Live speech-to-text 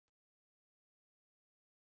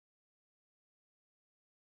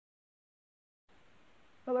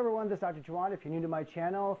Hello everyone, this is Dr. Juan. If you're new to my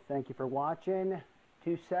channel, thank you for watching.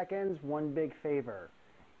 2 seconds, one big favor.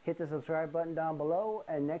 Hit the subscribe button down below,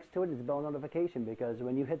 and next to it is the bell notification, because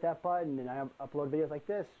when you hit that button and I upload videos like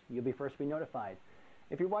this, you'll be first to be notified.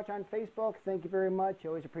 If you're watching on Facebook, thank you very much. I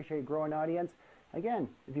always appreciate a growing audience. Again,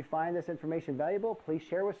 if you find this information valuable, please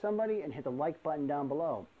share with somebody and hit the like button down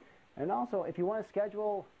below. And also, if you want to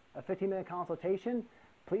schedule a 15-minute consultation,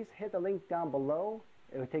 please hit the link down below.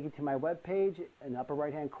 It will take you to my webpage. In the upper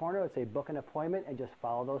right-hand corner, it will say book an appointment, and just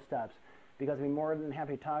follow those steps, because I'll be more than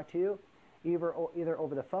happy to talk to you, either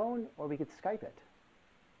over the phone or we could Skype it.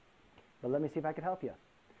 But let me see if I can help you.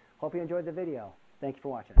 Hope you enjoyed the video. Thank you for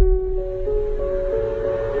watching.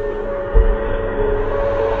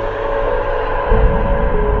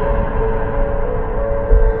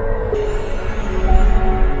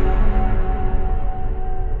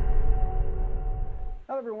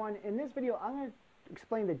 Hello everyone. In this video, I'm going to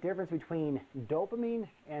explain the difference between dopamine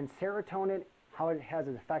and serotonin, how it has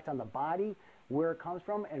an effect on the body, where it comes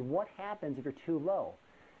from, and what happens if you're too low.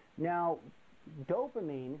 Now,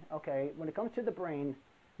 dopamine, okay, when it comes to the brain,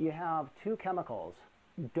 you have two chemicals.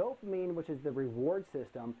 Dopamine, which is the reward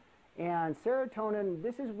system, and serotonin,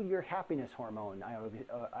 this is your happiness hormone, I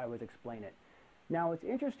always explain it. Now, what's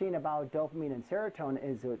interesting about dopamine and serotonin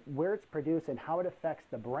is where it's produced and how it affects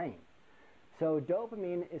the brain. So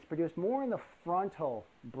dopamine is produced more in the frontal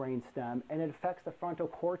brainstem, and it affects the frontal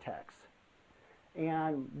cortex.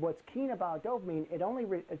 And what's keen about dopamine, it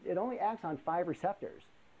only acts on 5 receptors.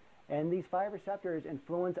 And these 5 receptors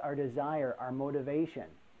influence our desire, our motivation.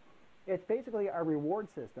 It's basically our reward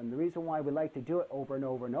system. The reason why we like to do it over and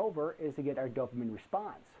over and over is to get our dopamine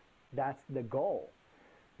response. That's the goal.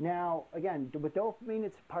 Now, again, with dopamine,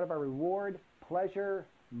 it's part of our reward, pleasure,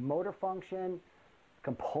 motor function,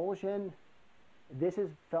 compulsion. This is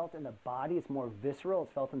felt in the body. It's more visceral.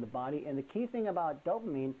 It's felt in the body. And the key thing about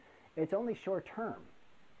dopamine, it's only short term.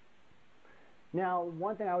 Now,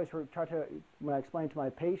 one thing I always try to, when I explain to my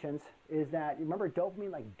patients, is that, remember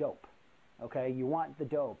dopamine like dope. Okay, you want the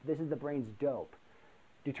dope. This is the brain's dope.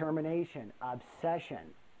 Determination, obsession,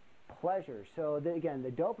 pleasure. So again, the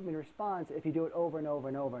dopamine response, if you do it over and over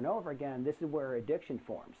and over and over again, this is where addiction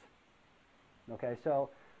forms. Okay, so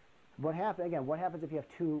what happens if you have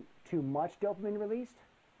too much dopamine released?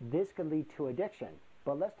 This could lead to addiction.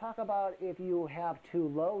 But let's talk about if you have too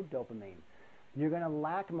low dopamine. You're going to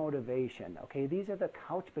lack motivation. Okay, these are the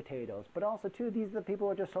couch potatoes. But also, too, these are the people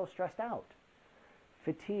who are just so stressed out.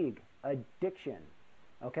 Fatigue, addiction,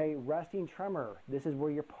 okay, resting tremor. This is where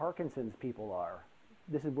your Parkinson's people are.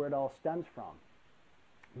 This is where it all stems from.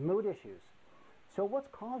 Mood issues. So what's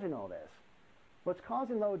causing all this? What's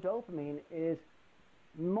causing low dopamine is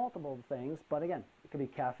multiple things, but again, it could be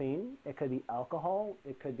caffeine, it could be alcohol,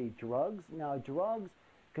 it could be drugs. Now, drugs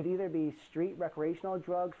could either be street recreational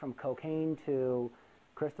drugs, from cocaine to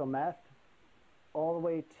crystal meth, all the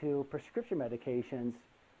way to prescription medications,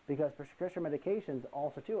 because prescription medications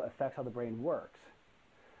also too affects how the brain works.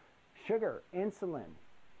 Sugar, insulin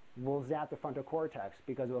will zap the frontal cortex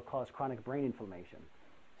because it will cause chronic brain inflammation.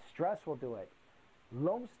 Stress will do it.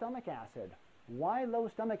 Low stomach acid. Why low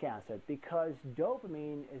stomach acid? Because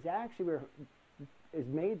dopamine is actually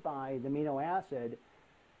made by the amino acid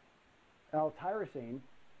L-tyrosine,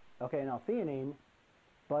 okay, and L-theanine,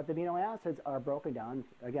 but the amino acids are broken down.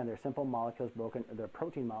 Again, they're simple molecules they're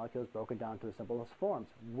protein molecules broken down to the simplest forms.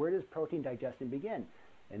 Where does protein digestion begin?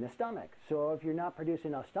 In the stomach. So if you're not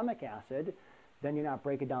producing enough stomach acid, then you're not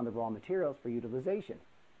breaking down the raw materials for utilization.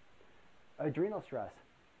 Adrenal stress.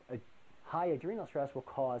 High adrenal stress will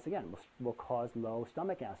cause low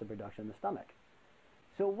stomach acid production in the stomach.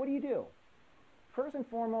 So what do? First and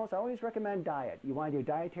foremost, I always recommend diet. You want to do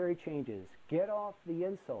dietary changes. Get off the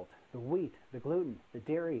insult, the wheat, the gluten, the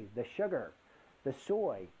dairy, the sugar, the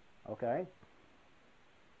soy, okay?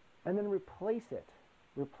 And then replace it.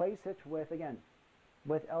 Replace it with, again,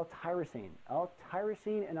 with L-tyrosine.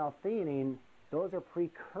 L-tyrosine and L-theanine, those are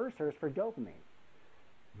precursors for dopamine.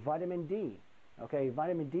 Vitamin D. Okay,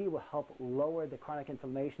 vitamin D will help lower the chronic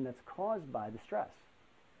inflammation that's caused by the stress.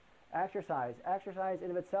 Exercise. Exercise in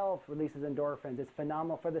of itself releases endorphins. It's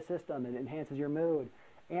phenomenal for the system. It enhances your mood.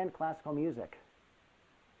 And classical music.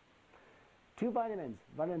 2 vitamins,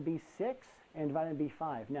 vitamin B6 and vitamin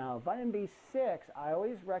B5. Now, vitamin B6, I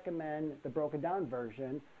always recommend the broken down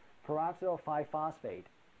version, peroxyl 5-phosphate.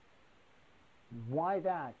 Why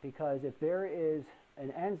that? Because if there is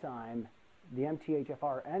an enzyme, the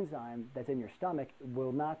MTHFR enzyme that's in your stomach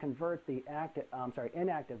will not convert the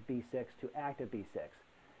inactive B6 to active B6.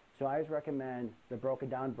 So I always recommend the broken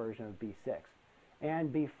down version of B6.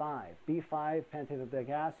 And B5. B5, pantothenic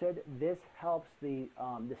acid, this helps the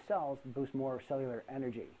cells boost more cellular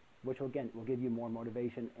energy, which will, again, will give you more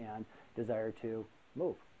motivation and desire to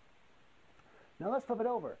move. Now let's flip it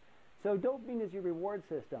over. So dopamine is your reward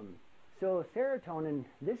system. So serotonin,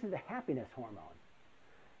 this is the happiness hormone.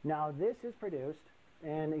 Now this is produced,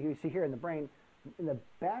 and you see here in the brain, in the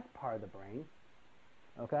back part of the brain,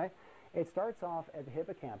 okay? It starts off at the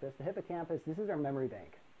hippocampus. The hippocampus, this is our memory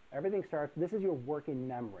bank. Everything starts, this is your working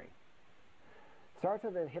memory. Starts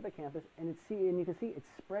at the hippocampus, and you can see it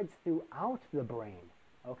spreads throughout the brain,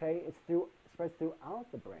 okay? Spreads throughout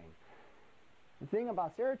the brain. The thing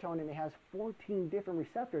about serotonin, it has 14 different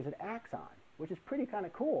receptors it acts on, which is pretty kind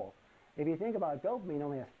of cool. If you think about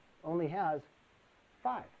dopamine, only has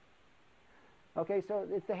 5. Okay, so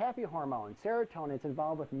it's the happy hormone. Serotonin, it's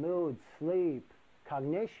involved with mood, sleep,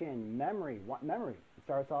 cognition, memory. What memory? It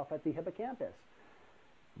starts off at the hippocampus.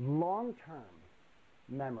 Long-term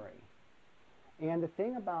memory. And the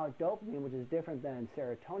thing about dopamine, which is different than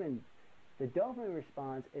serotonin, the dopamine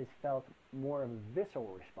response is felt more of a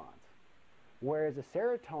visceral response, whereas the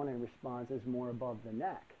serotonin response is more above the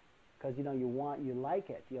neck, because you like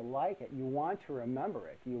it, you want to remember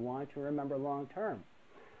it, you want to remember long-term.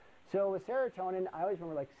 So with serotonin, I always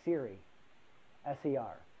remember like Siri,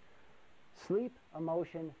 S-E-R. Sleep,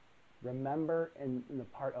 emotion, remember, and the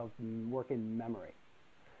part of working memory.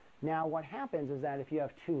 Now what happens is that if you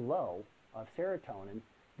have too low of serotonin,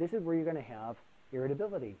 this is where you're going to have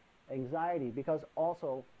irritability, anxiety, because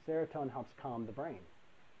also serotonin helps calm the brain.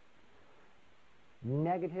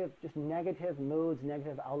 Just negative moods,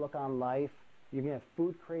 negative outlook on life. You're going to have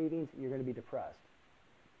food cravings. You're going to be depressed.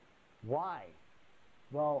 Why?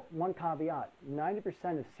 Well, one caveat,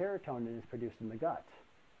 90% of serotonin is produced in the gut.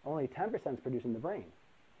 Only 10% is produced in the brain.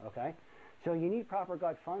 Okay? So you need proper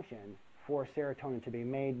gut function for serotonin to be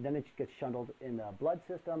made. Then it gets shuttled in the blood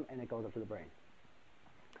system and it goes up to the brain.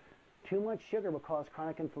 Too much sugar will cause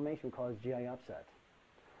chronic inflammation, will cause GI upset.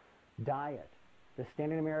 Diet. The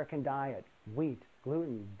standard American diet, wheat,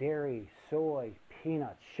 gluten, dairy, soy,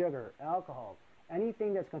 peanuts, sugar, alcohol,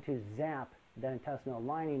 anything that's going to zap that intestinal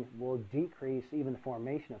lining will decrease even the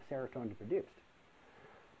formation of serotonin produced.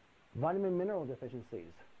 Vitamin mineral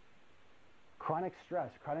deficiencies. Chronic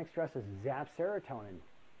stress. Chronic stress is zap serotonin.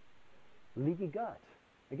 Leaky gut.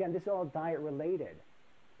 Again, this is all diet related,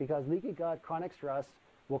 because leaky gut, chronic stress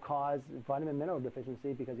will cause vitamin mineral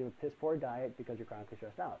deficiency because you have a piss poor diet because you're chronically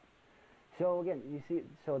stressed out. So again, you see,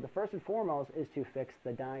 so the first and foremost is to fix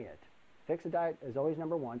the diet. Fix the diet is always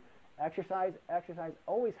number one. Exercise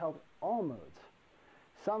always helps all moods.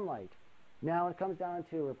 Sunlight. Now it comes down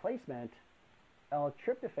to replacement.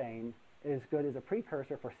 L-tryptophan is good as a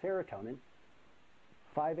precursor for serotonin.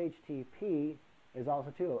 5-HTP is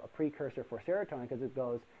also too a precursor for serotonin, because it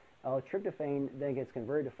goes L-tryptophan then gets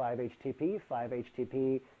converted to 5-HTP.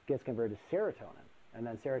 5-HTP gets converted to serotonin, and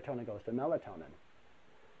then serotonin goes to melatonin.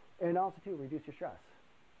 And also too, reduce your stress.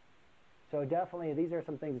 So definitely these are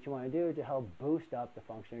some things that you want to do to help boost up the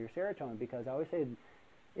function of your serotonin, because I always say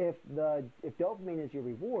if dopamine is your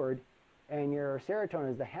reward and your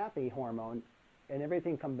serotonin is the happy hormone, and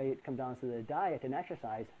everything comes down to the diet and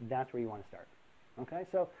exercise, that's where you want to start. Okay,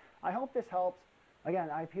 so I hope this helps. Again,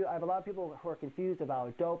 I have a lot of people who are confused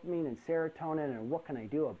about dopamine and serotonin and what can I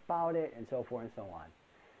do about it and so forth and so on.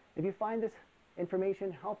 If you find this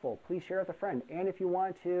information helpful, please share it with a friend. And if you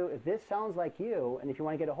want to, if this sounds like you, and if you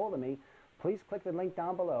want to get a hold of me, please click the link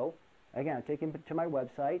down below. Again, take you to my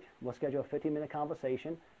website. We'll schedule a 15-minute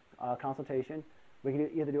consultation. We can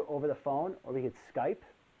either do it over the phone or we could Skype.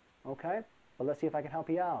 Okay? But let's see if I can help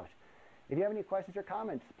you out. If you have any questions or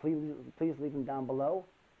comments, please leave them down below.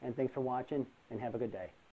 And thanks for watching, and have a good day.